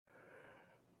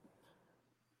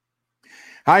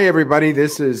Hi, everybody.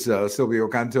 This is Silvio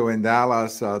Canto in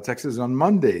Dallas, Texas on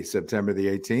Monday, September the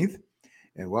 18th.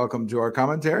 And welcome to our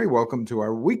commentary. Welcome to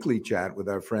our weekly chat with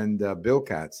our friend Bill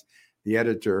Katz, the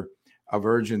editor of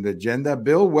Urgent Agenda.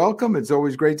 Bill, welcome. It's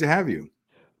always great to have you.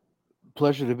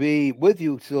 Pleasure to be with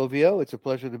you, Silvio. It's a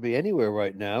pleasure to be anywhere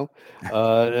right now. We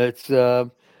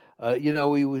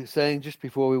were saying just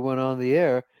before we went on the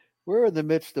air, we're in the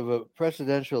midst of a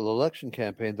presidential election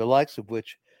campaign, the likes of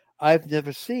which I've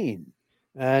never seen,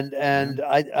 and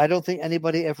I don't think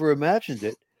anybody ever imagined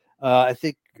it. I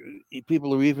think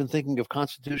people are even thinking of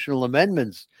constitutional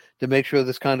amendments to make sure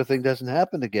this kind of thing doesn't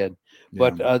happen again.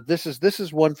 Yeah. But this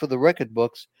is one for the record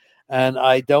books, and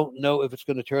I don't know if it's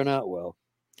going to turn out well.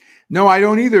 No, I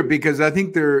don't either, because I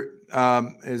think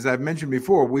as I've mentioned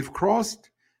before, we've crossed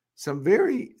some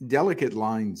very delicate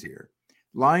lines here,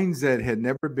 lines that had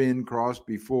never been crossed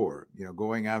before,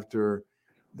 going after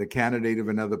the candidate of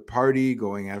another party,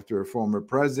 going after a former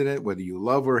president, whether you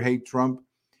love or hate Trump.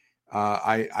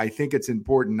 I think it's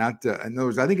important not to, in other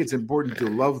words, I think it's important to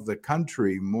love the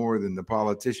country more than the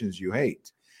politicians you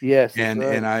hate. Yes, and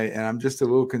right. I'm just a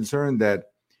little concerned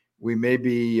that we may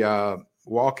be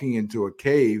walking into a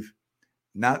cave,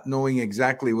 not knowing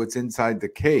exactly what's inside the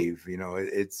cave.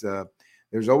 It's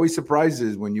there's always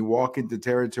surprises when you walk into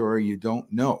territory you don't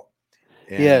know.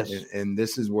 And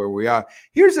this is where we are.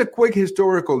 Here's a quick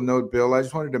historical note, Bill. I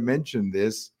just wanted to mention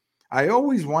this. I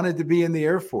always wanted to be in the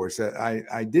Air Force.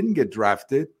 I didn't get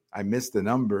drafted. I missed the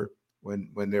number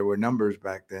when there were numbers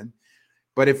back then.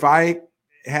 But if I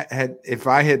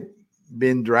had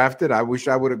been drafted, I wish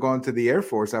I would have gone to the Air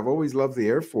Force. I've always loved the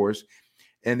Air Force.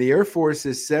 And the Air Force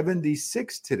is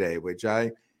 76 today, which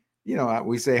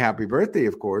we say happy birthday,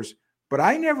 of course. But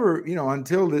I never,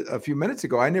 until a few minutes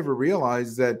ago, I never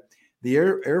realized that the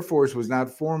Air Force was not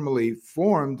formally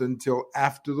formed until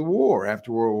after the war,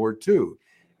 after World War II.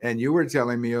 And you were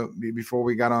telling me before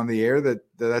we got on the air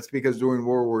that's because during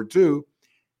World War II,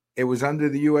 it was under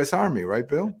the U.S. Army, right,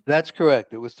 Bill? That's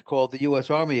correct. It was called the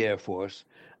U.S. Army Air Force.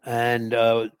 And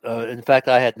in fact,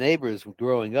 I had neighbors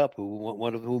growing up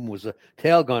one of whom was a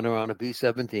tail gunner on a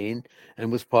B-17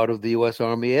 and was part of the U.S.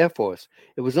 Army Air Force.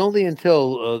 It was only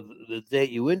until the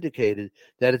date you indicated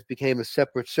that it became a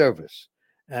separate service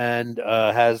and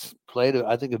has played,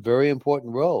 I think, a very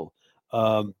important role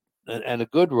and a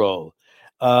good role.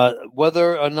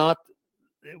 Whether or not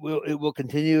it will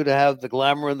continue to have the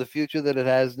glamour in the future that it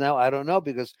has now, I don't know,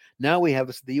 because now we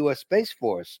have the U.S. Space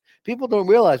Force. People don't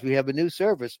realize we have a new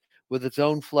service with its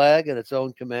own flag and its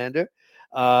own commander,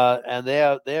 and they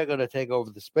are going to take over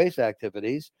the space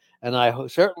activities. And I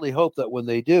certainly hope that when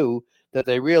they do, that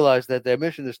they realize that their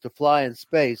mission is to fly in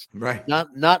space, right?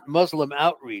 Not Muslim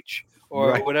outreach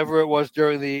or whatever it was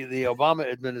during the Obama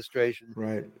administration,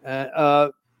 right?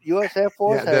 U.S. Air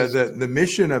Force has the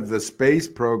mission of the space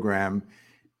program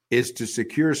is to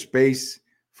secure space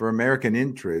for American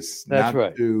interests. That's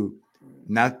right.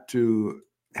 Not to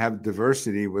have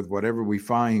diversity with whatever we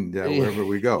find wherever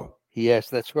we go. Yes,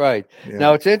 that's right. Yeah.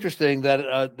 Now, it's interesting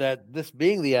that that this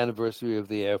being the anniversary of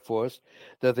the Air Force,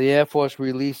 that the Air Force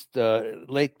released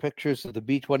late pictures of the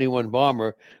B-21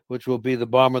 bomber, which will be the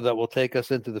bomber that will take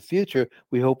us into the future.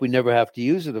 We hope we never have to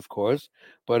use it, of course,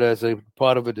 but as a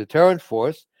part of a deterrent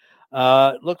force.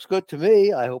 It looks good to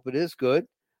me. I hope it is good.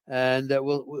 And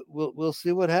we'll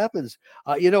see what happens.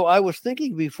 I was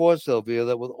thinking before, Sylvia,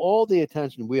 that with all the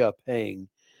attention we are paying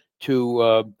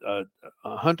to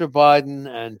Hunter Biden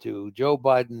and to Joe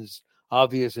Biden's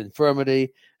obvious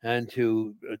infirmity and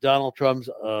to Donald Trump's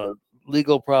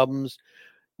legal problems,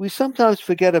 we sometimes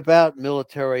forget about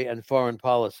military and foreign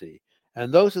policy.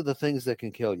 And those are the things that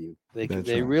can kill you.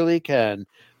 They really can.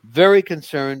 Very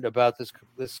concerned about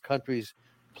this country's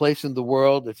place in the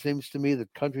world. It seems to me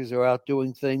that countries are out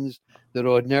doing things that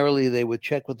ordinarily they would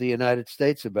check with the United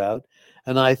States about.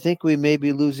 And I think we may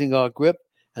be losing our grip,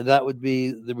 and that would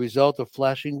be the result of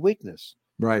flashing weakness.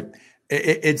 Right.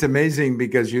 It's amazing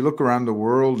because you look around the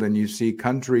world and you see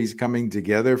countries coming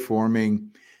together, forming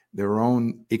their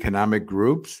own economic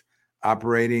groups,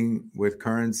 operating with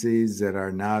currencies that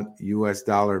are not U.S.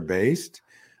 dollar based.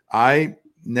 I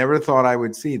never thought I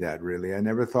would see that, really. I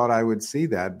never thought I would see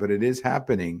that, but it is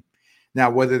happening. Now,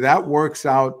 whether that works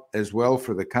out as well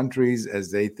for the countries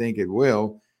as they think it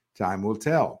will, time will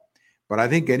tell. But I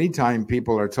think anytime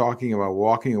people are talking about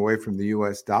walking away from the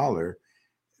U.S. dollar,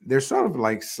 they're sort of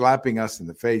like slapping us in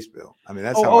the face, Bill. I mean,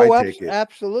 that's how I take it.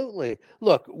 Absolutely.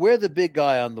 Look, we're the big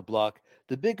guy on the block.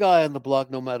 The big guy on the block,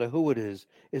 no matter who it is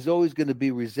always going to be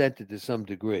resented to some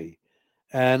degree.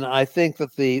 And I think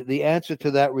that the answer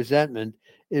to that resentment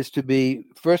is to be,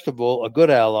 first of all, a good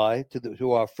ally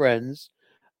to our friends,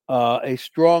 a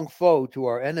strong foe to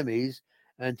our enemies,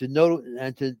 and to know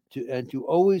and to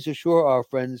always assure our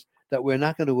friends that we're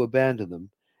not going to abandon them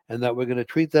and that we're going to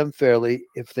treat them fairly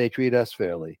if they treat us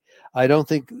fairly. I don't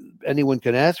think anyone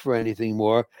can ask for anything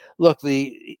more. Look,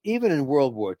 even in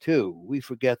World War II, we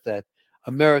forget that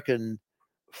American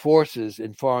forces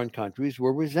in foreign countries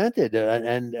were resented,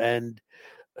 and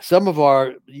some of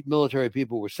our military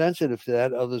people were sensitive to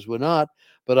that, others were not.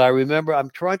 But I'm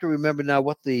trying to remember now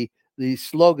what the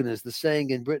slogan is, the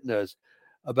saying in Britain is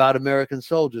about American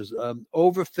soldiers: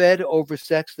 overfed,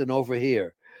 oversexed, and over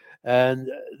here. And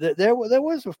there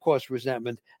was, of course,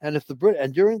 resentment. And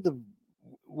and during the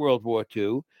World War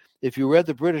II, if you read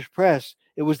the British press,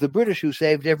 it was the British who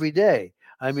saved every day.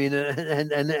 I mean,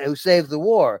 and who saved the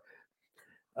war.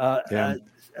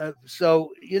 So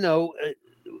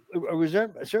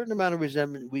a certain amount of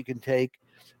resentment we can take.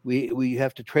 We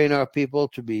have to train our people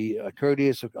to be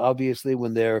courteous, obviously,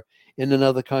 when they're in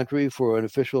another country for an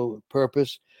official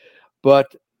purpose.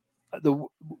 But the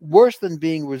worse than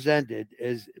being resented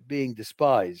is being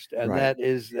despised, and Right.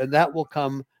 that will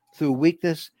come through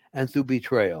weakness and through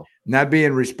betrayal. Not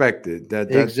being respected. That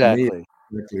to me, Exactly.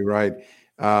 exactly right.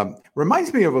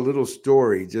 Reminds me of a little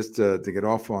story, just to get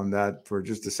off on that for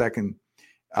just a second,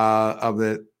 of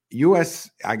the U.S.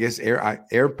 I guess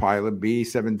air pilot,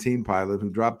 B-17 pilot, who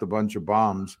dropped a bunch of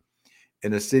bombs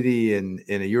in a city in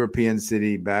a European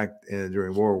city back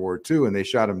during World War II, and they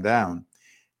shot him down.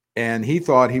 And he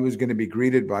thought he was going to be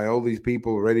greeted by all these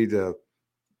people ready to,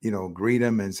 greet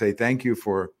him and say thank you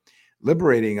for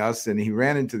liberating us. And he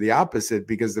ran into the opposite,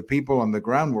 because the people on the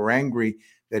ground were angry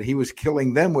that he was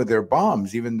killing them with their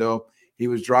bombs, even though he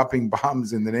was dropping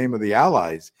bombs in the name of the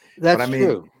Allies. That's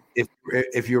true.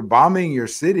 If you're bombing your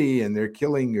city and they're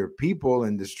killing your people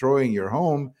and destroying your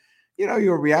home,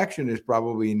 your reaction is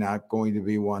probably not going to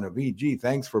be one of, gee,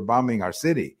 thanks for bombing our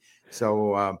city.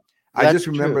 So I just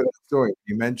remember that story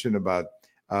you mentioned about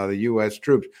the U.S.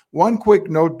 troops. One quick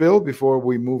note, Bill, before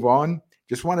we move on.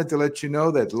 Just wanted to let you know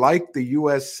that, like the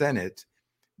U.S. Senate,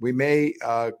 we may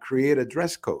create a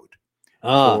dress code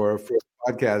for the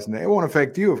podcast. And it won't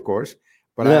affect you, of course,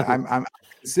 but I'm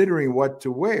considering what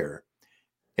to wear.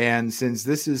 And since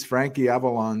this is Frankie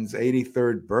Avalon's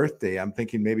 83rd birthday, I'm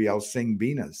thinking maybe I'll sing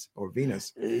Venus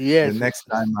the next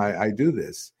time I do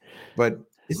this. But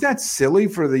isn't that silly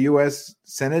for the U.S.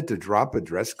 Senate to drop a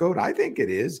dress code? I think it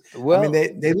is. Well, I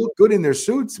mean, they look good in their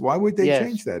suits. Why would they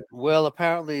change that? Well,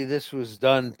 apparently this was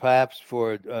done perhaps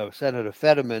for Senator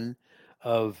Fetterman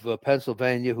of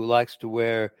Pennsylvania, who likes to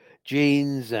wear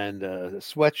jeans and a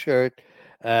sweatshirt.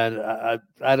 And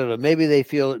I don't know, maybe they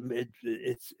feel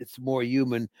it's more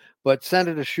human. But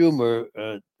Senator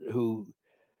Schumer, who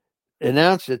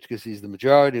announced it because he's the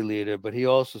majority leader, but he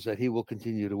also said he will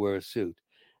continue to wear a suit.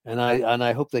 And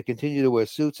I hope they continue to wear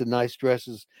suits and nice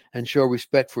dresses and show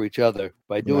respect for each other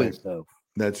by doing so.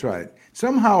 That's right.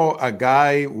 Somehow a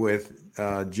guy with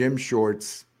gym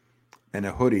shorts and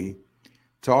a hoodie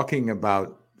talking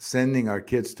about sending our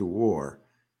kids to war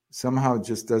somehow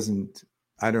just doesn't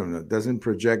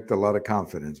project a lot of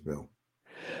confidence, Bill.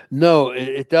 No,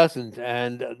 it doesn't.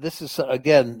 And this is,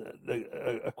 again,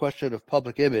 a question of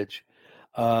public image.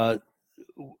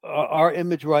 Our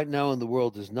image right now in the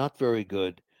world is not very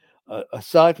good.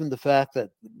 Aside from the fact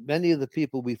that many of the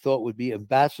people we thought would be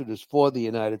ambassadors for the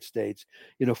United States,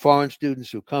 foreign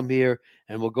students who come here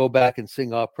and will go back and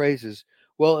sing our praises.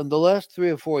 Well, in the last 3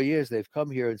 or 4 years, they've come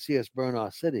here and see us burn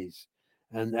our cities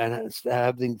and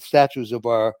having statues of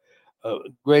our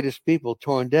greatest people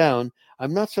torn down.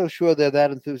 I'm not so sure they're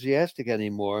that enthusiastic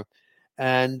anymore.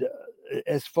 And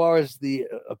as far as the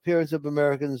appearance of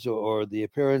Americans or the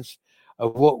appearance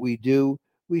of what we do,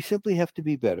 we simply have to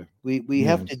be better. We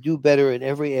have to do better in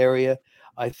every area.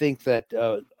 I think that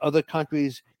other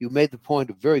countries, you made a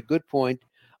very good point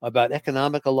about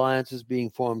economic alliances being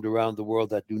formed around the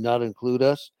world that do not include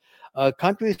us.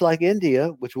 Countries like India,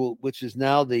 which is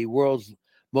now the world's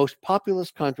most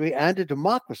populous country and a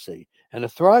democracy and a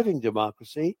thriving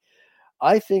democracy,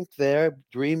 I think their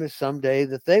dream is someday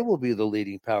that they will be the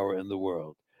leading power in the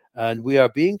world. And we are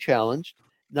being challenged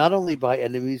not only by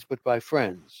enemies, but by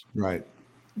friends. Right.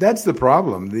 That's the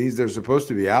problem. They're supposed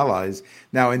to be allies.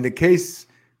 Now, in the case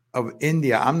of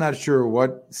India, I'm not sure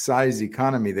what size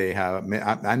economy they have.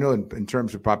 I know in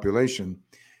terms of population,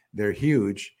 they're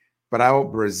huge, but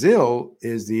Brazil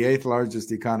is the 8th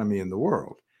largest economy in the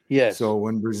world. Yes. So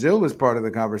when Brazil is part of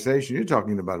the conversation, you're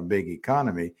talking about a big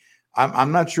economy.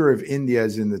 I'm not sure if India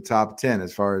is in the top 10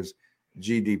 as far as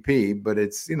GDP, but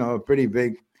it's, a pretty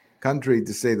big country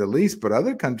to say the least, but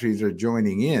other countries are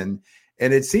joining in.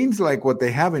 And it seems like what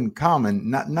they have in common,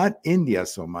 not India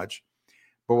so much,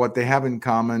 but what they have in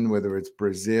common, whether it's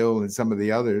Brazil and some of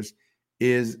the others,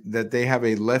 is that they have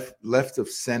a left of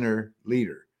center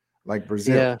leader like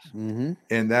Brazil. Yes. Mm-hmm.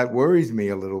 And that worries me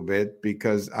a little bit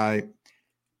because I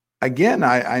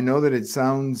know that it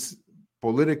sounds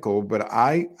political, but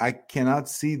I cannot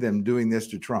see them doing this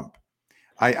to Trump.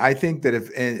 I think that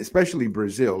and especially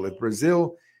Brazil, if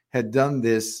Brazil had done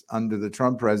this under the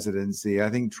Trump presidency,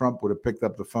 I think Trump would have picked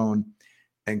up the phone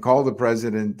and called the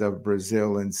president of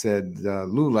Brazil and said,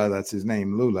 Lula, that's his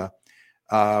name, Lula,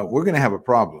 we're going to have a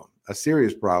problem, a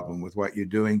serious problem with what you're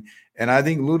doing. And I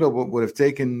think Lula would have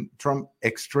taken Trump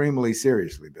extremely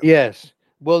seriously, Bill. Yes.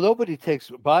 Well, nobody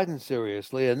takes Biden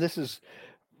seriously, and this is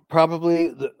probably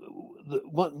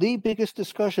the biggest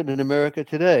discussion in America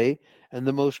today, and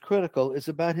the most critical is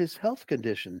about his health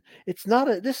condition.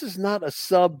 This is not a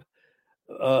subject.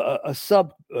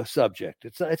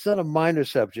 It's not a minor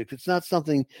subject. It's not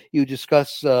something you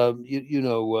discuss, because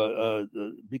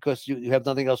you have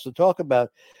nothing else to talk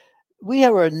about. We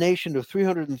are a nation of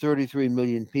 333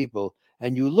 million people,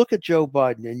 and you look at Joe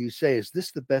Biden and you say, "Is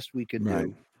this the best we can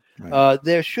do?" Right.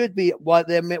 There should be,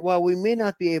 while we may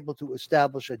not be able to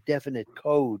establish a definite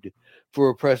code for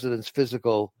a president's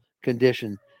physical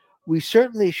condition, we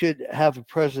certainly should have a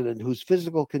president whose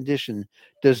physical condition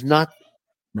does not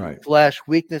flash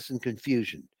weakness and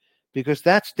confusion, because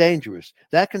that's dangerous.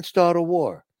 That can start a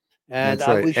war. And that's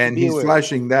right. And he's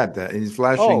flashing that. He's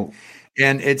flashing. Oh.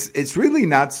 And it's really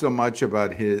not so much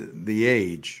about the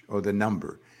age or the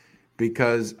number,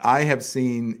 because I have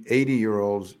seen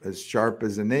 80-year-olds as sharp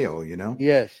as a nail,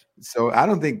 Yes. So I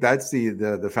don't think that's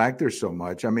the factor so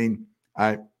much. I mean,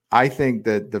 I think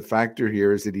that the factor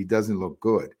here is that he doesn't look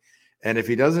good. And if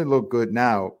he doesn't look good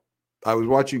now, I was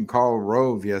watching Karl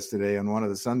Rove yesterday on one of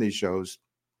the Sunday shows,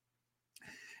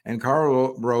 and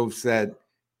Karl Rove said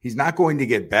he's not going to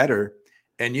get better.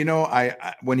 And,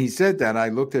 I when he said that, I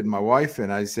looked at my wife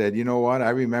and I said, you know what?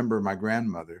 I remember my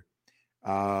grandmother.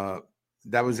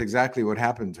 That was exactly what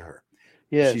happened to her.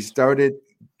 Yes. She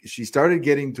started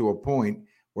getting to a point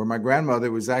where my grandmother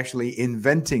was actually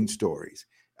inventing stories,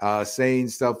 saying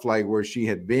stuff like where she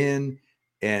had been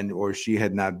or she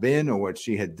had not been, or what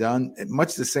she had done,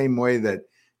 much the same way that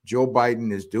Joe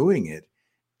Biden is doing it.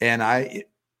 And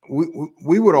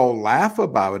we would all laugh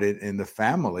about it in the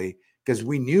family because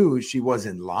we knew she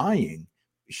wasn't lying.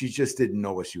 She just didn't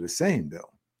know what she was saying,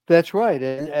 Bill. That's right.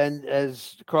 And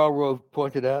as Karl Rove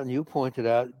pointed out, and you pointed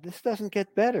out, this doesn't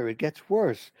get better. It gets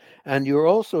worse. And you're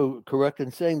also correct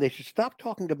in saying they should stop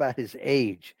talking about his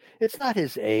age. It's not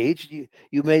his age.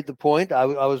 You made the point. I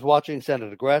was watching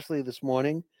Senator Grassley this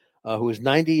morning, who is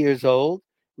 90 years old,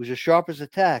 who's as sharp as a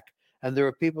tack. And there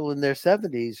are people in their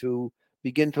 70s who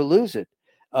begin to lose it.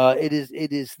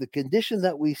 It is the condition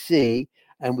that we see,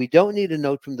 and we don't need a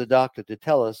note from the doctor to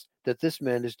tell us that this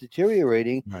man is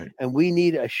deteriorating. Right. And we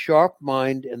need a sharp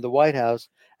mind in the White House,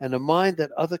 and a mind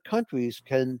that other countries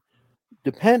can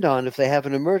depend on if they have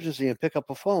an emergency and pick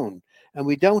up a phone. And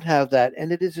we don't have that,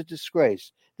 and it is a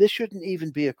disgrace. This shouldn't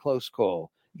even be a close call.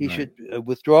 He should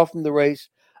withdraw from the race.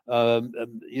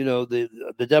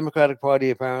 The Democratic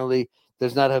Party apparently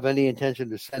does not have any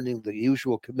intention of sending the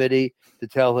usual committee to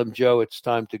tell him, Joe, it's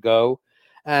time to go.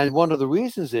 And one of the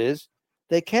reasons is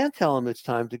they can't tell him it's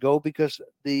time to go because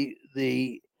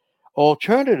the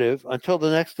alternative until the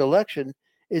next election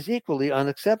is equally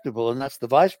unacceptable. And that's the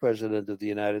vice president of the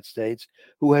United States,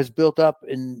 who has built up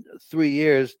in 3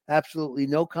 years absolutely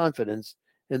no confidence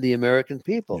in the American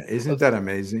people. Yeah, isn't that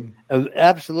amazing?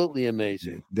 Absolutely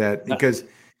amazing. That because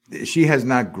she has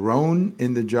not grown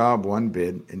in the job one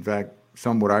bit. In fact,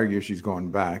 some would argue she's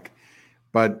gone back.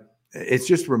 But it's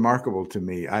just remarkable to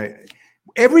me.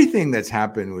 Everything that's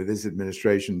happened with this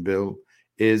administration, Bill,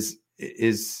 is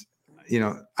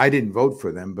I didn't vote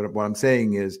for them, but what I'm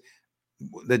saying is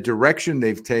the direction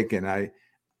they've taken.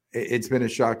 It's been a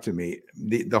shock to me.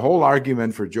 The whole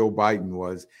argument for Joe Biden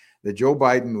was that Joe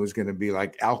Biden was going to be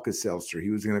like Alka-Seltzer. He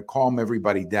was going to calm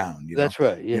everybody down. That's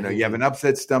right. Yeah. You have an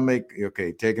upset stomach.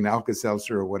 Okay, take an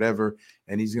Alka-Seltzer or whatever,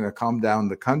 and he's going to calm down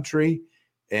the country.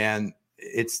 And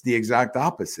it's the exact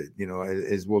opposite,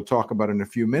 as we'll talk about in a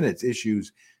few minutes,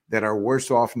 issues that are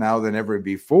worse off now than ever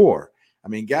before. I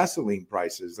mean, gasoline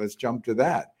prices, let's jump to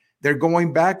that. They're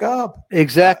going back up.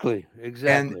 Exactly.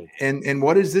 And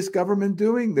what is this government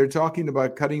doing? They're talking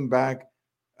about cutting back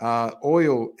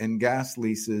oil and gas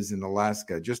leases in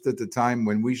Alaska, just at the time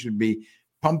when we should be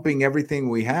pumping everything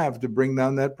we have to bring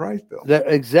down that price bill.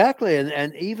 Exactly.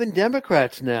 And even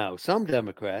Democrats now, some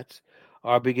Democrats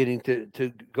are beginning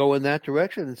to go in that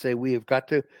direction and say we have got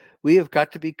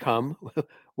to become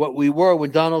what we were when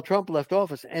Donald Trump left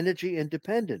office, energy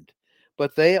independent.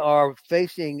 But they are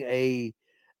facing a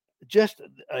just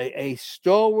a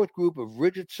stalwart group of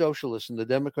rigid socialists in the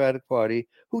Democratic Party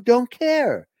who don't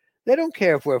care. They don't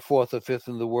care if we're fourth or fifth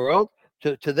in the world.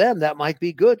 To them, that might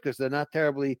be good because they're not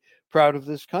terribly proud of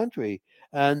this country,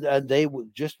 and they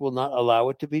just will not allow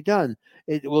it to be done.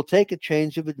 It will take a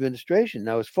change of administration.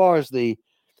 Now, as far as the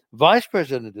vice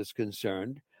president is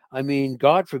concerned, I mean,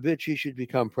 God forbid she should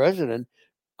become president.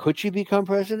 Could she become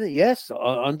president? Yes,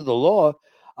 under the law,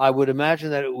 I would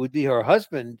imagine that it would be her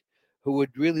husband who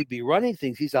would really be running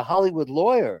things. He's a Hollywood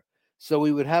lawyer. So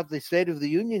we would have the State of the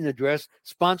Union address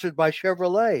sponsored by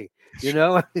Chevrolet, you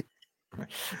know?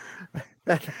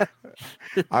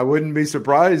 I wouldn't be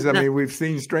surprised. I mean, we've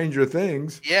seen Stranger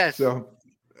Things. Yes. So,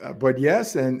 but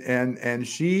yes, and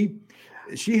she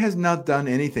has not done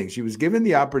anything. She was given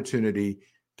the opportunity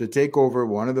to take over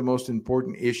one of the most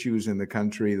important issues in the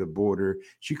country, the border.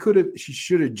 She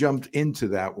should have jumped into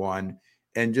that one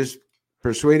and just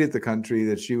persuaded the country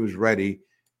that she was ready.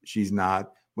 She's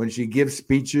not. When she gives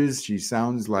speeches, she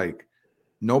sounds like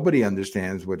nobody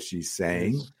understands what she's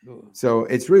saying. So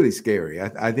it's really scary.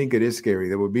 I think it is scary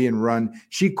that we're being run.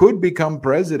 She could become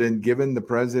president given the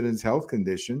president's health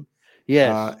condition.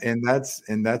 Yes.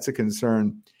 And that's a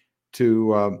concern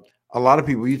to a lot of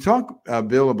people. You talk,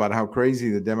 Bill, about how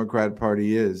crazy the Democrat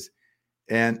Party is.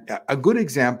 And a good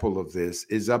example of this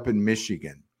is up in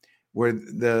Michigan, where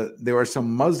there are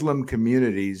some Muslim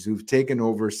communities who've taken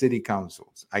over city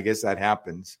councils. I guess that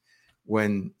happens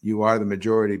when you are the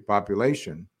majority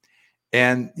population.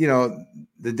 And, you know,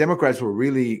 the Democrats were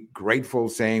really grateful,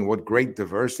 saying what great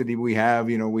diversity we have.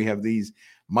 You know, we have these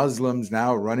Muslims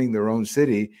now running their own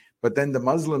city. But then the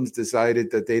Muslims decided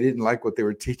that they didn't like what they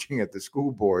were teaching at the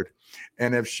school board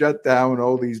and have shut down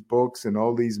all these books and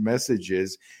all these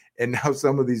messages. And now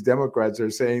some of these Democrats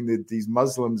are saying that these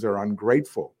Muslims are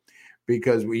ungrateful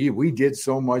because we did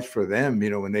so much for them, you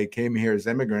know, when they came here as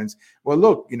immigrants. Well,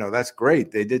 look, you know, that's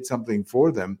great. They did something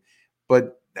for them.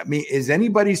 But I mean, is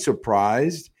anybody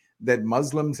surprised that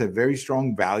Muslims have very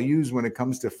strong values when it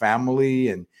comes to family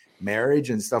and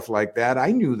marriage and stuff like that?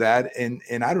 I knew that, and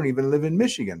I don't even live in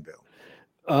Michigan,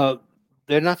 Bill.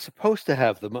 They're not supposed to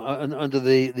have them. Under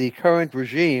the current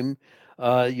regime,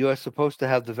 you are supposed to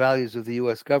have the values of the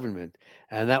U.S. government,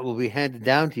 and that will be handed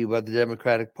down to you by the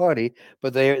Democratic Party.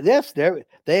 But they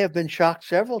have been shocked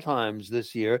several times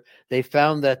this year. They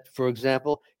found that, for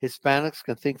example, Hispanics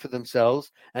can think for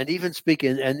themselves and even think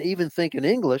in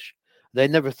English. They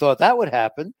never thought that would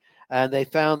happen, and they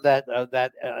found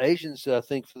that Asians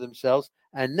think for themselves,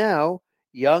 and now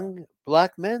young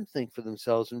Black men think for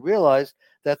themselves and realize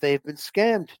that they've been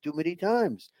scammed too many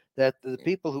times, that the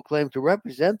people who claim to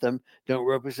represent them don't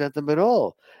represent them at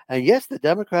all. And yes, the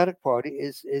Democratic Party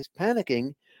is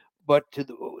panicking, but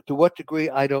to what degree,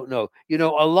 I don't know. You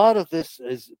know, a lot of this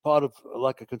is part of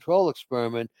like a control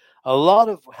experiment. A lot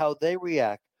of how they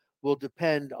react will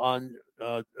depend on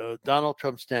Donald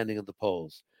Trump's standing in the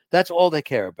polls. That's all they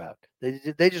care about.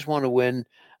 They just want to win.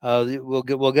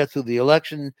 We'll get through the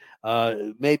election.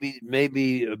 Maybe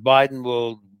Biden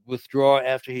will withdraw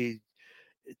after he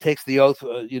takes the oath.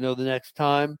 The next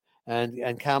time,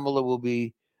 and Kamala will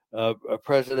be a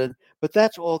president. But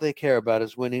that's all they care about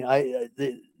is winning.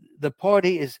 The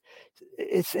party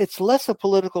it's less a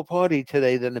political party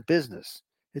today than a business.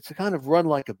 It's a kind of run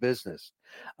like a business.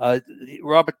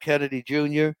 Robert Kennedy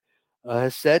Jr.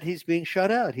 Has said he's being shut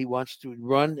out. He wants to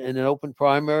run in an open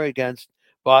primary against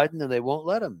Biden, and they won't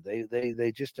let him.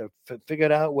 They just have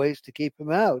figured out ways to keep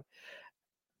him out.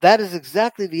 That is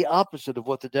exactly the opposite of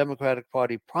what the Democratic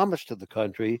Party promised to the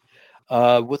country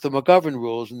with the McGovern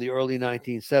rules in the early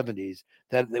 1970s,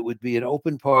 that it would be an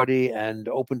open party and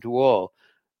open to all.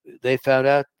 They found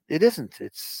out it isn't.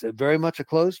 It's very much a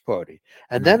closed party.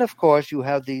 And then, of course, you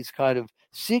have these kind of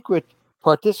secret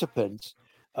participants.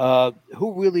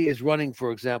 Who really is running,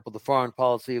 for example, the foreign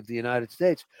policy of the United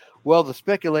States? Well, the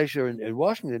speculation in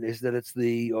Washington is that it's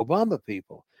the Obama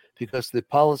people, because the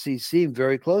policies seem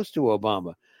very close to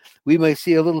Obama. We may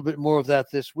see a little bit more of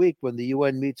that this week when the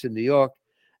UN meets in New York,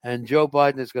 and Joe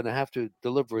Biden is going to have to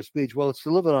deliver a speech. Well, it's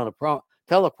delivered on a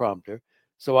teleprompter,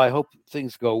 so I hope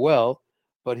things go well.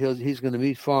 But he's going to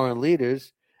meet foreign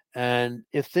leaders, and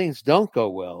if things don't go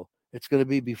well, it's going to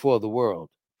be before the world.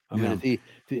 I mean, if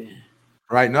he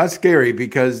Right, not scary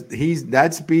because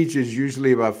that speech is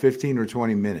usually about 15 or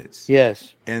 20 minutes.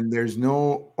 Yes. And there's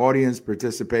no audience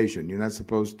participation. You're not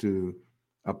supposed to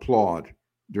applaud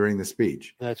during the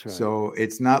speech. That's right. So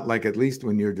it's not like, at least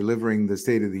when you're delivering the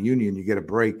State of the Union, you get a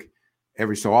break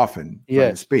every so often from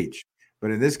the speech.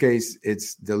 But in this case,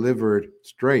 it's delivered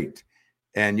straight.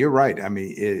 And you're right. I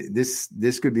mean,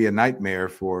 this could be a nightmare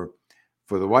for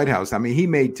the White House. I mean, he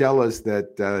may tell us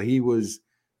that he was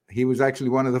he was actually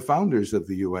one of the founders of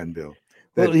the UN, Bill.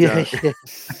 Well, yes.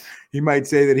 He might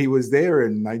say that he was there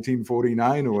in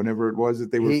 1949 or whenever it was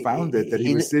that they were founded, that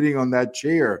he was sitting on that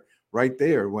chair right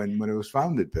there when it was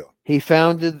founded, Bill. He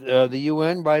founded the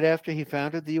UN right after he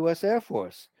founded the U.S. Air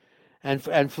Force,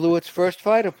 and flew its first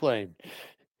fighter plane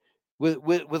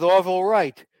with Orville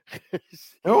Wright.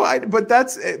 No, but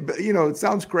that's, it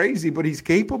sounds crazy, but he's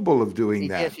capable of doing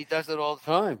that. Yes, he does it all the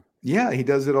time. Yeah, he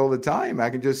does it all the time. I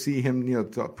can just see him,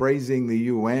 praising the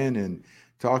UN and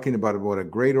talking about what a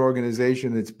great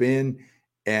organization it's been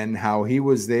and how he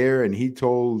was there. And he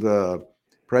told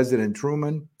President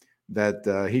Truman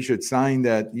that he should sign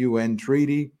that UN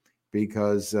treaty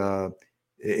because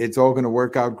it's all going to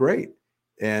work out great.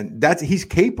 And he's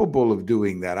capable of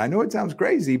doing that. I know it sounds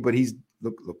crazy, but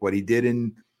look what he did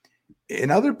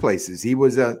in other places. He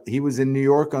was in New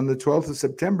York on the 12th of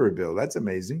September, Bill. That's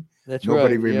amazing. That's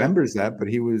Nobody right. remembers that, but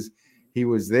he was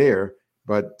there.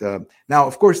 But now,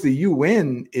 of course, the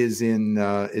UN is in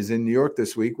New York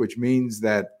this week, which means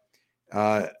that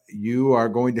you are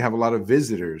going to have a lot of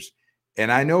visitors. And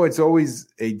I know it's always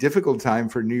a difficult time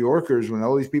for New Yorkers when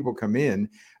all these people come in.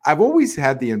 I've always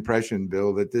had the impression,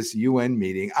 Bill, that this UN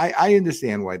meeting, I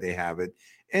understand why they have it,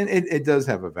 and it does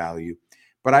have a value.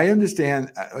 But I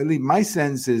understand, at least my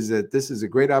sense is that this is a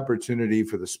great opportunity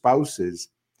for the spouses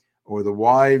or the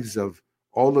wives of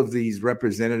all of these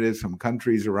representatives from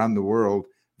countries around the world,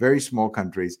 very small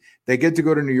countries. They get to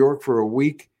go to New York for a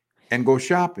week and go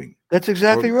shopping. That's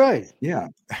exactly right. Yeah.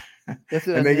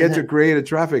 And they get to create a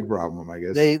traffic problem, I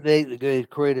guess. They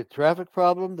create a traffic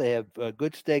problem. They have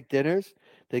good steak dinners.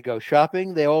 They go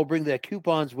shopping. They all bring their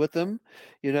coupons with them.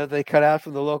 They cut out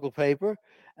from the local paper,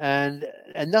 and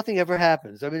nothing ever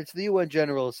happens. I mean, it's the UN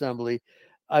General Assembly.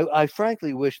 I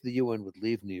frankly wish the UN would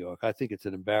leave New York. I think it's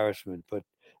an embarrassment, but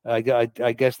I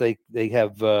guess they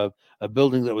have a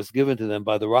building that was given to them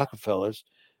by the Rockefellers,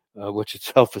 which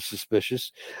itself is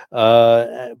suspicious.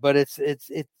 But it's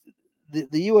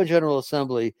the UN General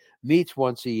Assembly meets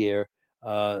once a year,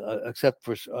 except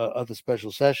for other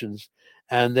special sessions,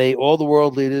 and all the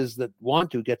world leaders that want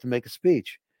to get to make a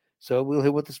speech. So we'll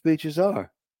hear what the speeches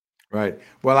are. Right.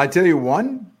 Well, I tell you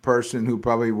one person who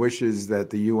probably wishes that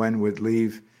the UN would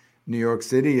leave New York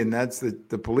City, and that's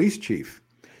the police chief.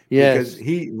 Yes.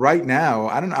 Because right now,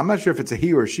 I'm not sure if it's a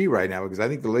he or she right now, because I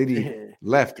think the lady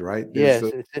left, right? Yes,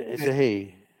 it's a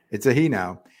he. It's a he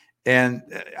now. And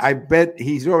I bet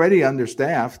he's already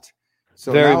understaffed.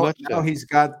 So now he's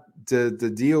got to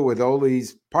deal with all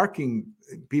these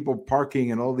people parking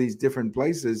in all these different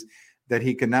places that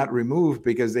he cannot remove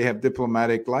because they have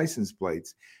diplomatic license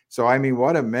plates. So, I mean,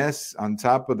 what a mess on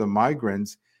top of the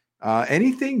migrants.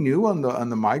 Anything new on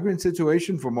the migrant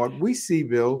situation from what we see,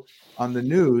 Bill, on the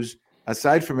news,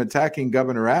 aside from attacking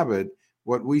Governor Abbott?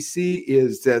 What we see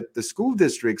is that the school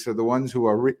districts are the ones who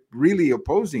are really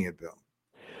opposing it, Bill.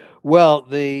 Well,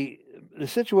 the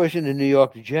situation in New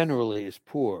York generally is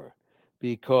poor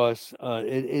because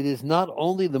it is not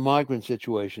only the migrant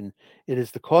situation, it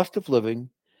is the cost of living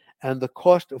and the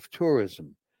cost of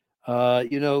tourism.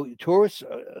 Tourists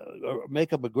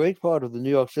make up a great part of the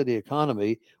New York City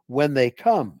economy when they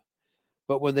come.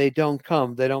 But when they don't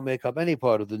come, they don't make up any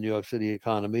part of the New York City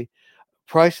economy.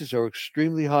 Prices are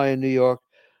extremely high in New York.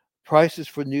 Prices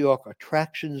for New York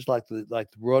attractions like the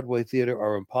Broadway Theater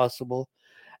are impossible.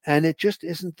 And it just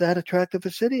isn't that attractive a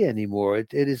city anymore.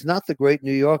 It is not the great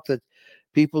New York that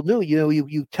people knew.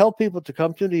 You tell people to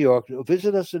come to New York,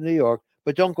 visit us in New York,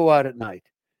 but don't go out at night.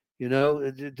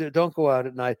 Don't go out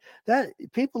at night. That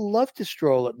people love to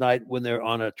stroll at night when they're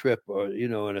on a trip or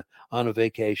on a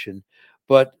vacation,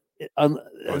 but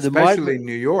especially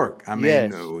New York. I mean,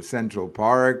 yes. Central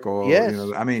Park, or yes.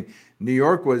 I mean, New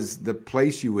York was the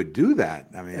place you would do that.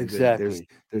 I mean, exactly.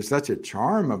 There's such a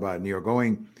charm about New York.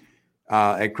 Going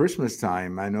at Christmas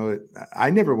time, I know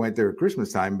I never went there at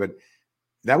Christmas time, but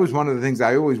that was one of the things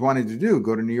I always wanted to do: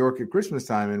 go to New York at Christmas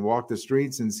time and walk the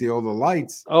streets and see all the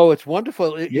lights. Oh, it's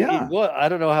wonderful! Yeah. I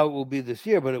don't know how it will be this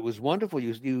year, but it was wonderful.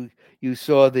 You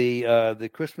saw the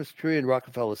Christmas tree in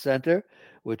Rockefeller Center,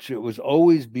 which it was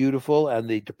always beautiful, and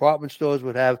the department stores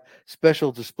would have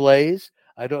special displays.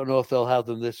 I don't know if they'll have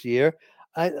them this year.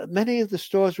 Many of the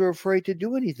stores were afraid to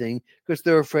do anything because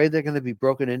they're afraid they're going to be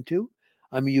broken into.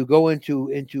 I mean, you go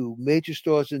into major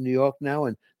stores in New York now,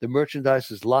 and the merchandise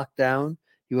is locked down.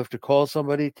 You have to call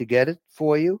somebody to get it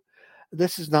for you.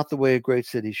 This is not the way a great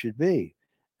city should be,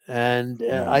 and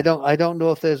I don't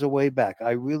know if there's a way back.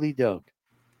 I really don't.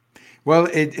 Well,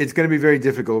 it's going to be very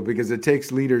difficult because it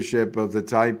takes leadership of the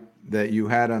type that you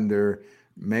had under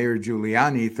Mayor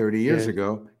Giuliani 30 years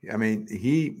ago. I mean,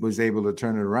 he was able to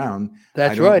turn it around.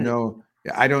 That's right. I don't know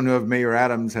I don't know if Mayor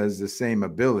Adams has the same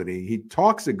ability. He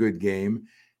talks a good game,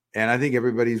 and I think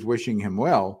everybody's wishing him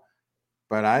well.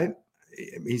 But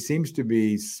he seems to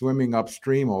be swimming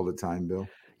upstream all the time, Bill.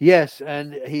 Yes,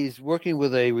 and he's working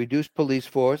with a reduced police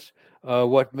force.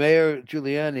 What Mayor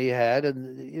Giuliani had,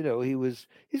 and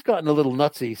he's gotten a little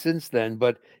nutsy since then,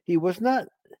 but he was not.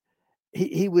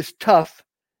 He was tough.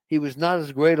 He was not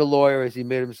as great a lawyer as he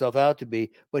made himself out to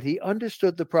be, but he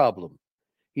understood the problem.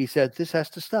 He said this has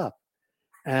to stop,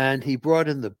 and he brought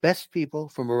in the best people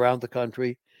from around the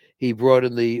country. He brought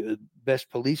in the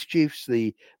best police chiefs,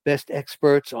 the best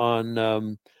experts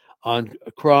on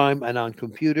crime and on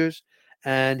computers.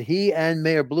 And he and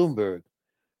Mayor Bloomberg,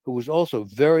 who was also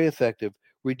very effective,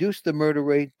 reduced the murder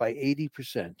rate by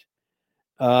 80%.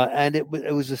 And it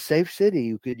was a safe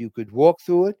city. You could walk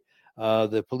through it.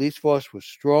 The police force was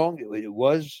strong. It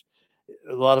was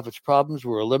a lot of its problems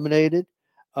were eliminated.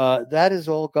 That is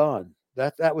all gone.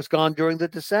 That was gone during the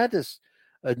DeSantis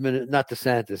not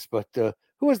DeSantis, but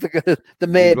who was the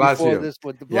mayor before this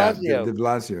one? De Blasio. Yeah, De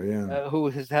Blasio, yeah. Who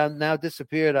has now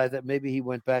disappeared. I thought maybe he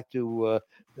went back to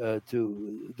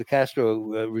the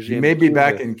Castro regime. He may be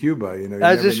back in Cuba. He may be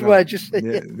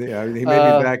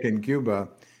back in Cuba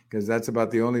because that's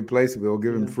about the only place we'll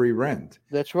give him free rent.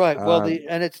 That's right. Well,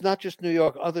 and it's not just New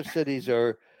York. Other cities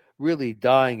are really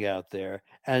dying out there.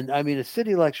 And I mean, a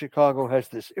city like Chicago has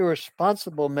this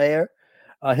irresponsible mayor.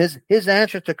 His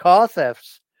answer to car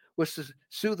thefts was to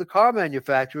sue the car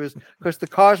manufacturers because the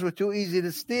cars were too easy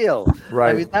to steal.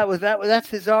 Right. I mean, that's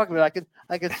his argument.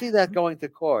 I can see that going to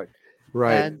court.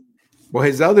 Right. And, well,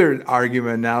 his other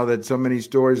argument now that so many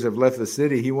stores have left the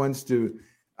city, he wants to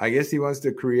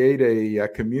create a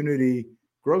community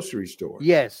grocery store.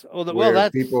 Yes. Where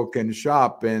people can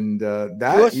shop, and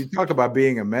you talk about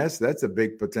being a mess. That's a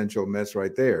big potential mess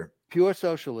right there. Pure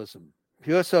socialism.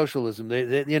 That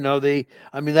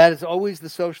is always the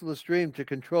socialist dream, to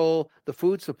control the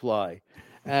food supply.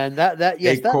 And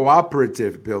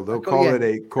cooperative, Bill. They'll call it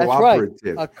a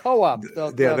cooperative. Right. A co-op.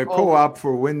 The co-op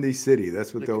for Windy City.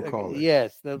 That's what they'll call it.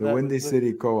 Yes. The Windy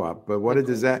City Co-op. But what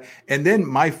does that? And then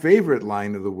my favorite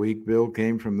line of the week, Bill,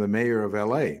 came from the mayor of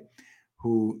L.A.,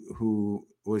 who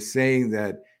was saying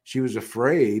that she was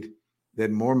afraid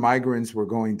that more migrants were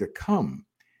going to come.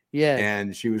 Yeah.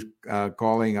 And she was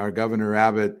calling our Governor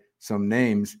Abbott some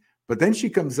names. But then she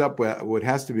comes up with what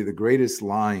has to be the greatest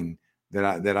line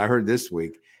that I heard this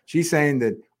week. She's saying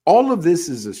that all of this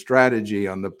is a strategy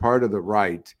on the part of the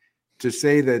right to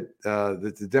say that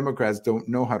the Democrats don't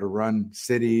know how to run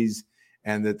cities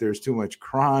and that there's too much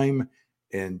crime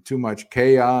and too much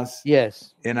chaos.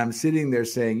 Yes. And I'm sitting there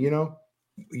saying,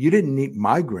 you didn't need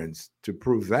migrants to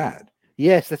prove that.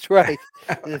 Yes, that's right.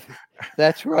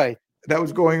 That's right. That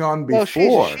was going on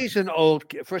before. Well, she's an old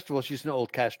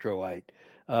Castroite,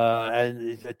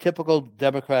 and a typical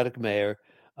Democratic mayor.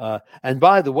 And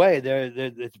by the way,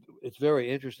 it's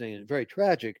very interesting and very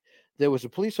tragic. There was a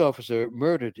police officer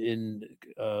murdered in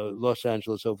Los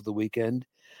Angeles over the weekend,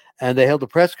 and they held a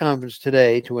press conference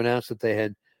today to announce that they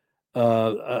had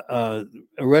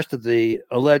arrested the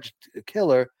alleged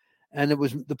killer. And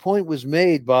the point was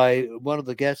made by one of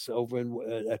the guests over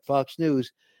at Fox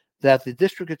News that the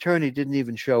district attorney didn't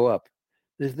even show up.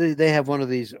 They have one of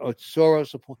these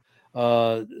Soros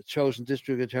chosen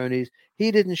district attorneys.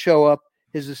 He didn't show up.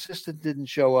 His assistant didn't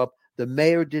show up. The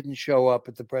mayor didn't show up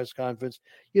at the press conference.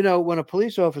 When a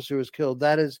police officer is killed,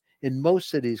 that is in most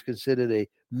cities considered a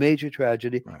major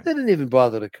tragedy. Right. They didn't even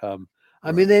bother to come.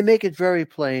 I mean, they make it very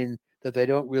plain that they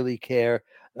don't really care.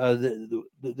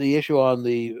 The issue on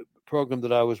the program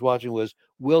that I was watching was,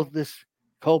 will this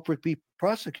culprit be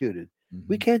prosecuted? Mm-hmm.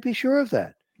 We can't be sure of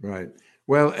that. Right.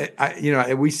 Well,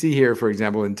 we see here, for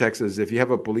example, in Texas, if you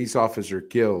have a police officer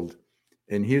killed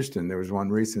in Houston, there was one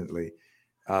recently,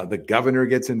 the governor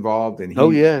gets involved and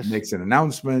he makes an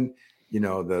announcement.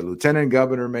 The lieutenant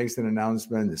governor makes an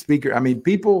announcement, the speaker. I mean,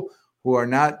 people who are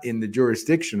not in the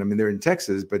jurisdiction, I mean, they're in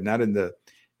Texas, but not in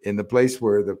the place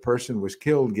where the person was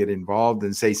killed, get involved.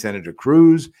 And say Senator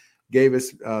Cruz gave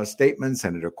a statement,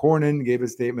 Senator Cornyn gave a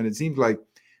statement. It seems like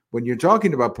when you're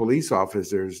talking about police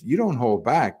officers, you don't hold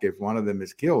back if one of them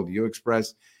is killed. You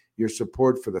express your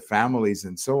support for the families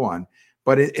and so on.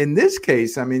 But in this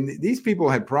case, I mean, these people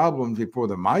had problems before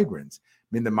the migrants. I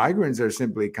mean, the migrants are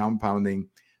simply compounding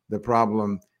the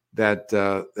problem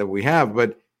that we have.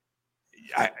 But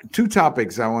two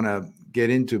topics I want to get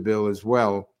into, Bill, as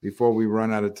well, before we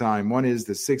run out of time. One is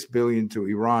the $6 billion to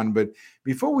Iran. But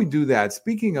before we do that,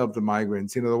 speaking of the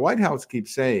migrants, the White House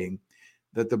keeps saying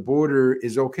that the border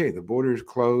is okay. The border is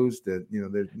closed. That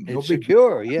there's no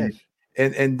secure. Yes.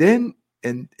 And then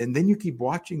you keep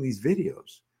watching these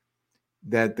videos,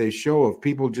 that they show of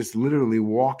people just literally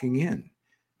walking in,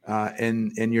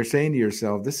 and you're saying to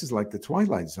yourself, this is like the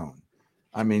Twilight Zone.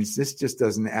 I mean, this just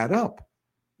doesn't add up.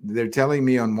 They're telling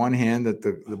me on one hand that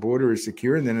the border is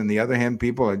secure, and then on the other hand,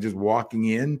 people are just walking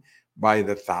in by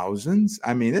the thousands.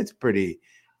 I mean, it's pretty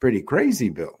crazy,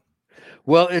 Bill.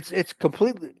 Well, it's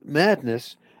complete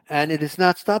madness, and it is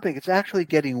not stopping. It's actually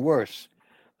getting worse.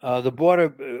 The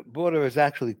border has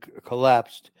actually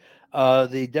collapsed.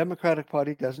 The Democratic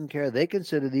Party doesn't care. They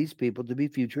consider these people to be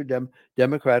future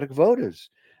Democratic voters.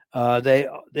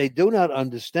 They do not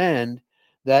understand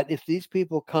that if these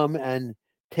people come and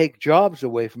take jobs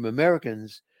away from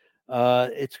Americans,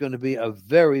 it's going to be a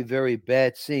very, very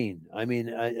bad scene. I mean,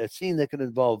 a scene that can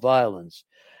involve violence.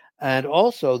 And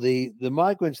also, the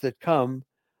migrants that come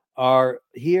are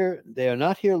here. They are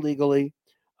not here legally.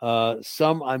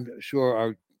 Some, I'm sure,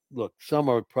 are some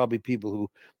are probably people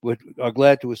who are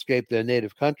glad to escape their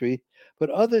native country, but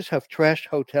others have trashed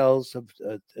hotels,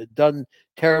 have done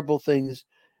terrible things.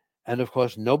 And of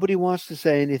course, nobody wants to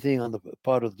say anything on the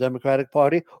part of the Democratic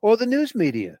Party or the news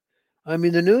media. I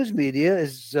mean, the news media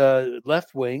is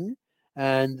left wing,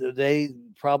 and they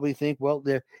probably think, well,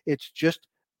 it's just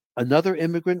another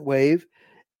immigrant wave.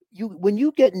 When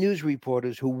you get news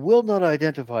reporters who will not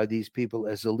identify these people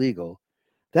as illegal,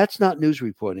 that's not news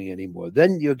reporting anymore.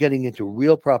 Then you're getting into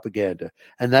real propaganda,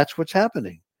 and that's what's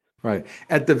happening. Right.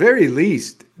 At the very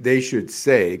least, they should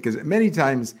say, because many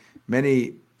times,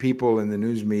 many people in the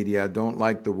news media don't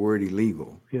like the word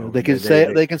illegal. Yeah, they can say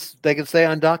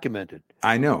undocumented.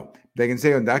 I know they can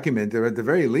say undocumented. At the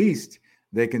very least,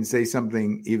 they can say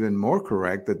something even more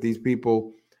correct, that these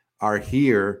people are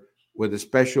here with a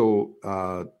special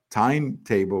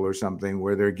timetable or something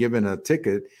where they're given a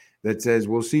ticket that says,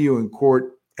 we'll see you in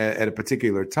court at a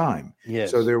particular time. Yes.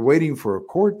 So they're waiting for a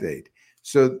court date.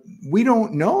 So we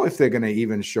don't know if they're going to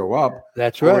even show up.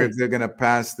 That's right. Or if they're going to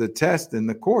pass the test in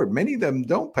the court. Many of them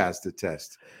don't pass the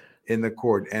test in the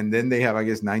court. And then they have, I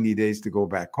guess, 90 days to go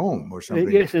back home or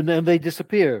something. Yes, and then they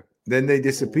disappear.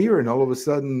 And all of a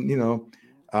sudden,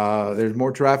 there's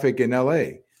more traffic in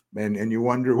L.A. And you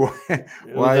wonder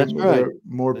why there are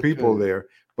more people there.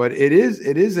 But it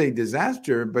is a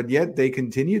disaster, but yet they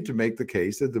continue to make the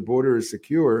case that the border is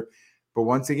secure. But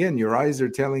once again, your eyes are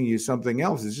telling you something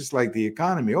else. It's just like the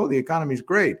economy. Oh, the economy's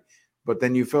great. But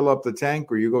then you fill up the tank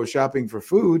or you go shopping for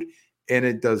food and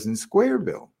it doesn't square,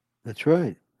 Bill. That's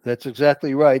right. That's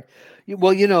exactly right.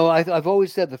 Well, I've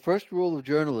always said the first rule of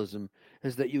journalism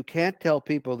is that you can't tell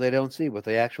people they don't see what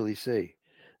they actually see.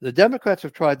 The Democrats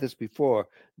have tried this before.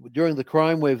 During the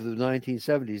crime wave of the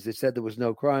 1970s, they said there was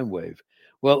no crime wave.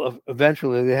 Well,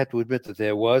 eventually they had to admit that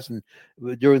there was. And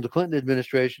during the Clinton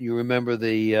administration, you remember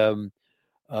the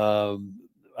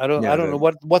I don't know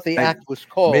what the act was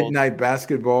called. Midnight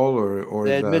basketball or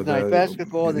they had midnight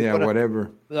basketball. They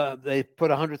whatever. They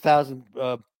put 100,000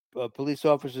 police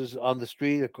officers on the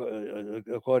street,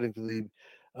 according to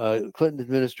the Clinton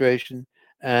administration,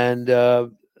 and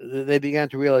they began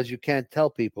to realize you can't tell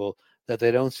people that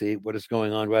they don't see what is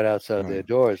going on right outside their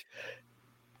doors.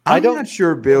 I'm not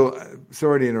sure, Bill.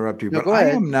 Sorry to interrupt you, but go ahead.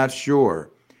 I am not sure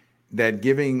that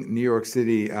giving New York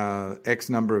City X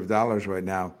number of dollars right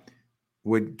now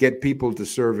would get people to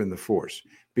serve in the force.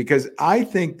 Because I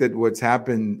think that what's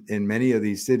happened in many of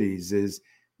these cities is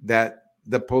that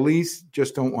the police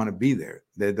just don't want to be there.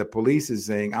 The police is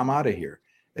saying, I'm out of here.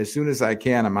 As soon as I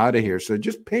can, I'm out of here. So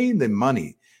just paying them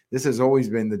money. This has always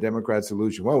been the Democrat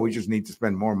solution. Well, we just need to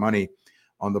spend more money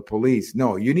on the police.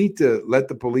 No, you need to let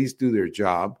the police do their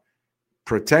job,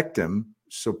 protect them,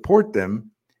 support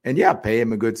them, and pay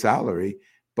them a good salary.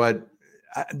 But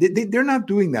they're not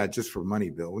doing that just for money,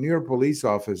 Bill. When you're a police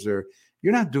officer,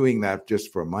 you're not doing that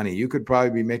just for money. You could probably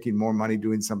be making more money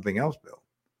doing something else, Bill.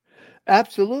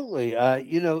 Absolutely.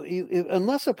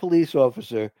 Unless a police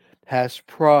officer has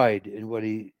pride in what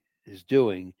he is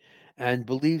doing and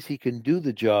believes he can do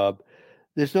the job,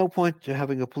 there's no point to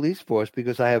having a police force,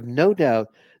 because I have no doubt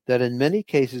that in many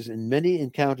cases, in many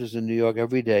encounters in New York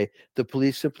every day, the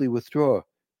police simply withdraw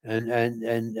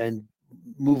and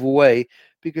move away,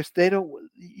 because they don't,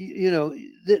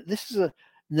 this is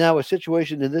now a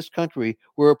situation in this country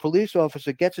where a police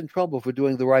officer gets in trouble for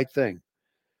doing the right thing.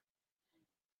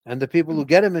 And the people who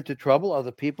get him into trouble are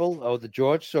the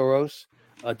George Soros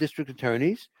district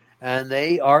attorneys, and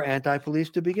they are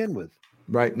anti-police to begin with.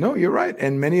 Right. No, you're right.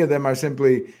 And many of them are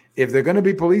simply, if they're going to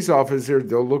be police officers,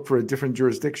 they'll look for a different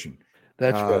jurisdiction.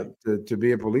 That's right. To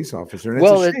be a police officer. And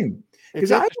it's a shame.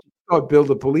 Because I thought, Bill,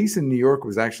 the police in New York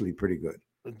was actually pretty good.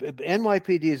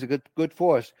 NYPD is a good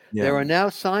force. Yeah. There are now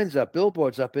signs up,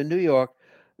 billboards up in New York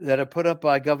that are put up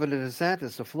by Governor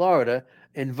DeSantis of Florida,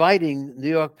 inviting New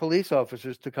York police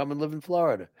officers to come and live in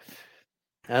Florida.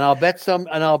 And I'll bet some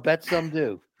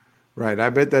do. Right. I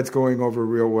bet that's going over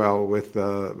real well with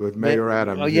Mayor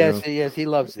Adams. Oh, yes, yes, he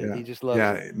loves it. Yeah. He just loves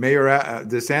it. Mayor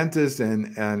DeSantis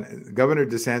and Governor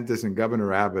DeSantis and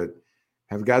Governor Abbott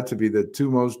have got to be the two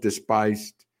most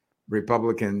despised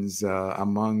Republicans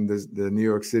among the New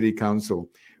York City Council.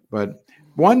 But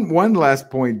one last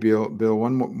point, Bill,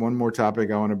 one more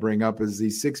topic I want to bring up is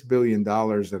these $6 billion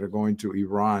that are going to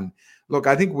Iran. Look,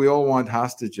 I think we all want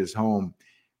hostages home,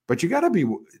 but you got to be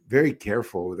very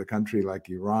careful with a country like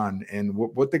Iran and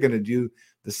what they're going to do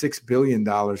the $6 billion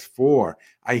for.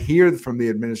 I hear from the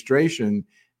administration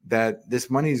that this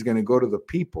money is going to go to the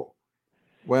people.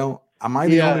 Well, am I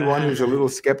the only one who's a little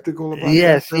skeptical about that?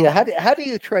 Yes. Yeah. How do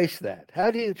you trace that?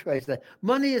 How do you trace that?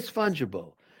 Money is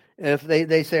fungible. If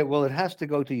they say, well, it has to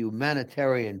go to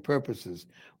humanitarian purposes.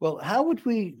 Well, how would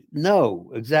we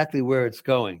know exactly where it's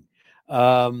going?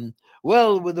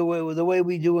 Well, with the way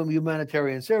we do in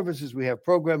humanitarian services, we have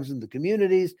programs in the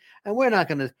communities, and we're not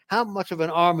going to. How much of an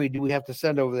army do we have to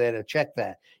send over there to check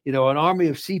that? An army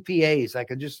of CPAs. I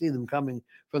can just see them coming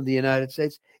from the United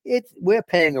States. We're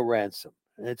paying a ransom.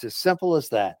 It's as simple as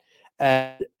that,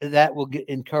 and that will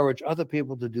encourage other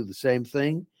people to do the same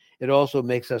thing. It also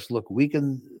makes us look weak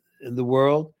in the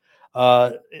world.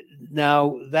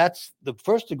 Now, that's the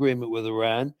first agreement with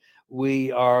Iran.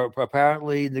 We are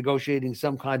apparently negotiating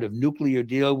some kind of nuclear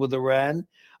deal with Iran,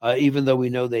 even though we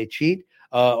know they cheat.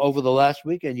 Over the last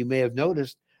weekend, you may have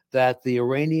noticed that the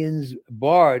Iranians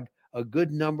barred a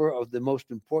good number of the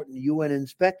most important UN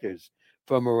inspectors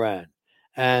from Iran.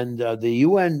 And the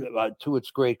UN, to its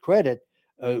great credit,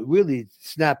 really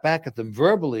snapped back at them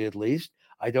verbally, at least.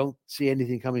 I don't see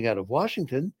anything coming out of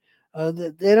Washington.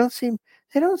 They don't seem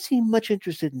much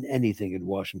interested in anything in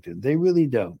Washington. They really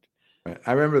don't.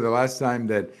 I remember the last time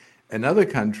that another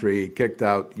country kicked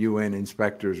out UN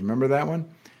inspectors. Remember that one?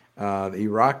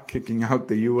 Iraq kicking out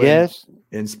the UN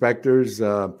inspectors.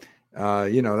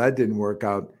 That didn't work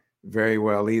out very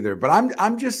well either. But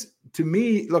I'm just, to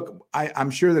me, look, I'm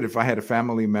sure that if I had a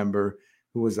family member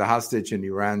who was a hostage in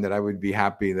Iran, that I would be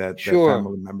happy that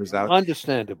family member's out.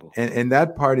 Understandable. And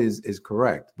that part is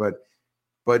correct. But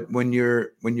when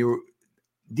you're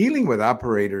dealing with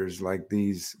operators like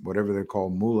these, whatever they're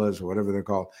called, mullahs or whatever they're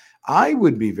called, I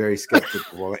would be very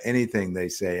skeptical of anything they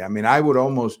say. I mean, I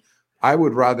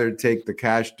would rather take the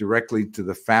cash directly to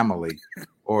the family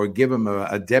or give them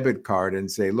a debit card and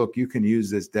say, look, you can use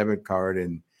this debit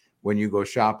card when you go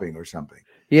shopping or something.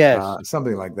 Yes.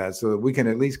 Something like that, so that we can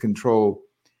at least control,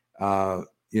 where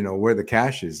the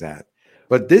cash is at.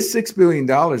 But this $6 billion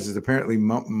is apparently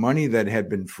money that had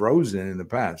been frozen in the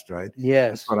past, right?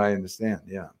 Yes. That's what I understand,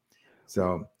 yeah.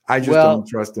 So I just don't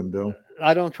trust them, Bill.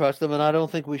 I don't trust them, and I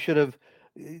don't think we should have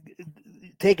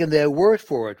taken their word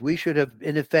for it. We should have,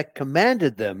 in effect,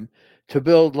 commanded them to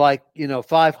build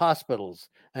 5 hospitals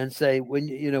and say, when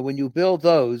you build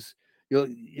those, you'll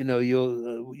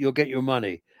get your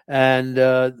money. And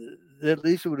at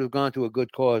least it would have gone to a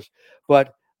good cause.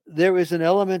 But there is an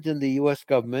element in the U.S.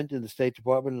 government, in the State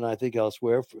Department, and I think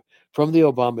elsewhere from the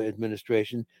Obama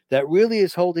administration that really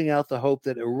is holding out the hope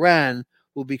that Iran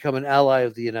will become an ally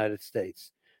of the United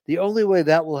States. The only way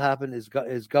that will happen is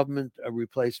government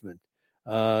replacement,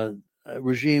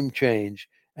 regime change,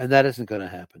 and that isn't going to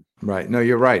happen. Right. No,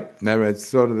 you're right. It's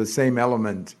sort of the same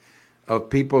element of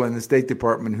people in the State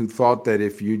Department who thought that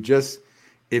if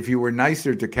you were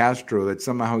nicer to Castro, that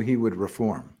somehow he would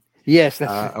reform. Yes,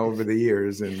 over the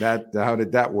years, and how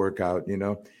did that work out?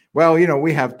 Well,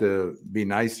 we have to be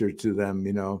nicer to them.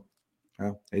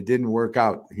 Well, it didn't work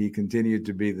out. He continued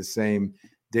to be the same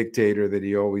dictator that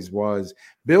he always was.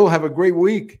 Bill, have a great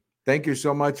week. Thank you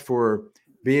so much for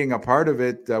being a part of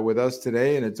it with us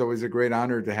today, and it's always a great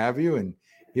honor to have you and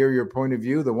hear your point of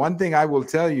view. The one thing I will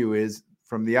tell you is,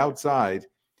 from the outside,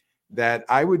 that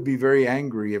I would be very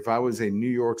angry if I was a New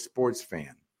York sports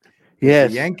fan.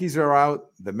 Yes. The Yankees are out,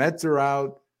 the Mets are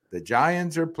out, the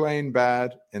Giants are playing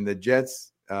bad, and the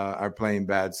Jets are playing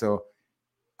bad. So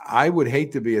I would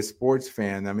hate to be a sports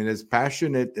fan. I mean, as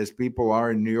passionate as people are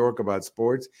in New York about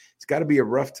sports, it's got to be a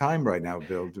rough time right now,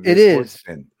 Bill, to be a sports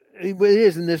fan. It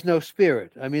is, and there's no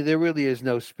spirit. I mean, there really is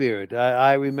no spirit.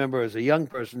 I remember as a young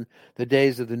person the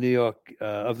days of the New York,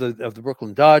 of the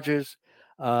Brooklyn Dodgers,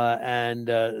 and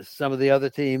some of the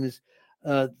other teams.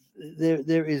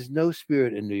 There is no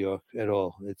spirit in New York at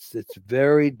all. It's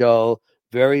very dull,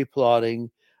 very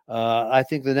plodding. I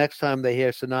think the next time they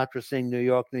hear Sinatra sing "New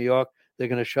York, New York," they're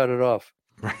going to shut it off.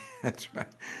 Right, that's right.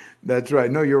 That's right.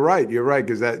 No, you're right. You're right,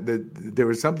 because there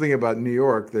was something about New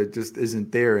York that just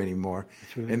isn't there anymore,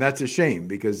 Right. and that's a shame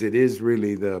because it is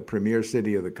really the premier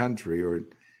city of the country, or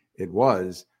it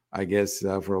was, I guess,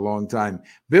 for a long time.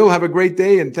 Bill, have a great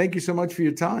day, and thank you so much for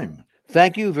your time.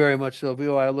 Thank you very much,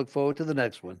 Silvio. I look forward to the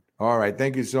next one. All right.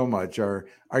 Thank you so much. Our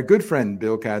good friend,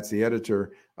 Bill Katz, the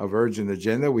editor of Urgent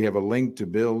Agenda. We have a link to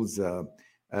Bill's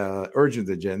Urgent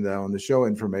Agenda on the show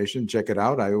information. Check it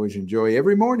out. I always enjoy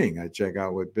every morning. I check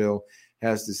out what Bill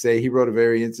has to say. He wrote a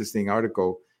very interesting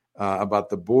article about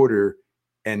the border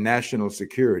and national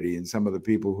security and some of the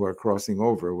people who are crossing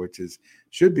over, which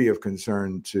should be of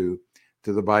concern to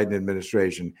the Biden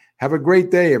administration. Have a great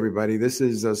day, everybody. This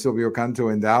is Silvio Canto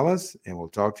in Dallas, and we'll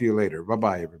talk to you later.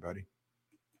 Bye-bye, everybody.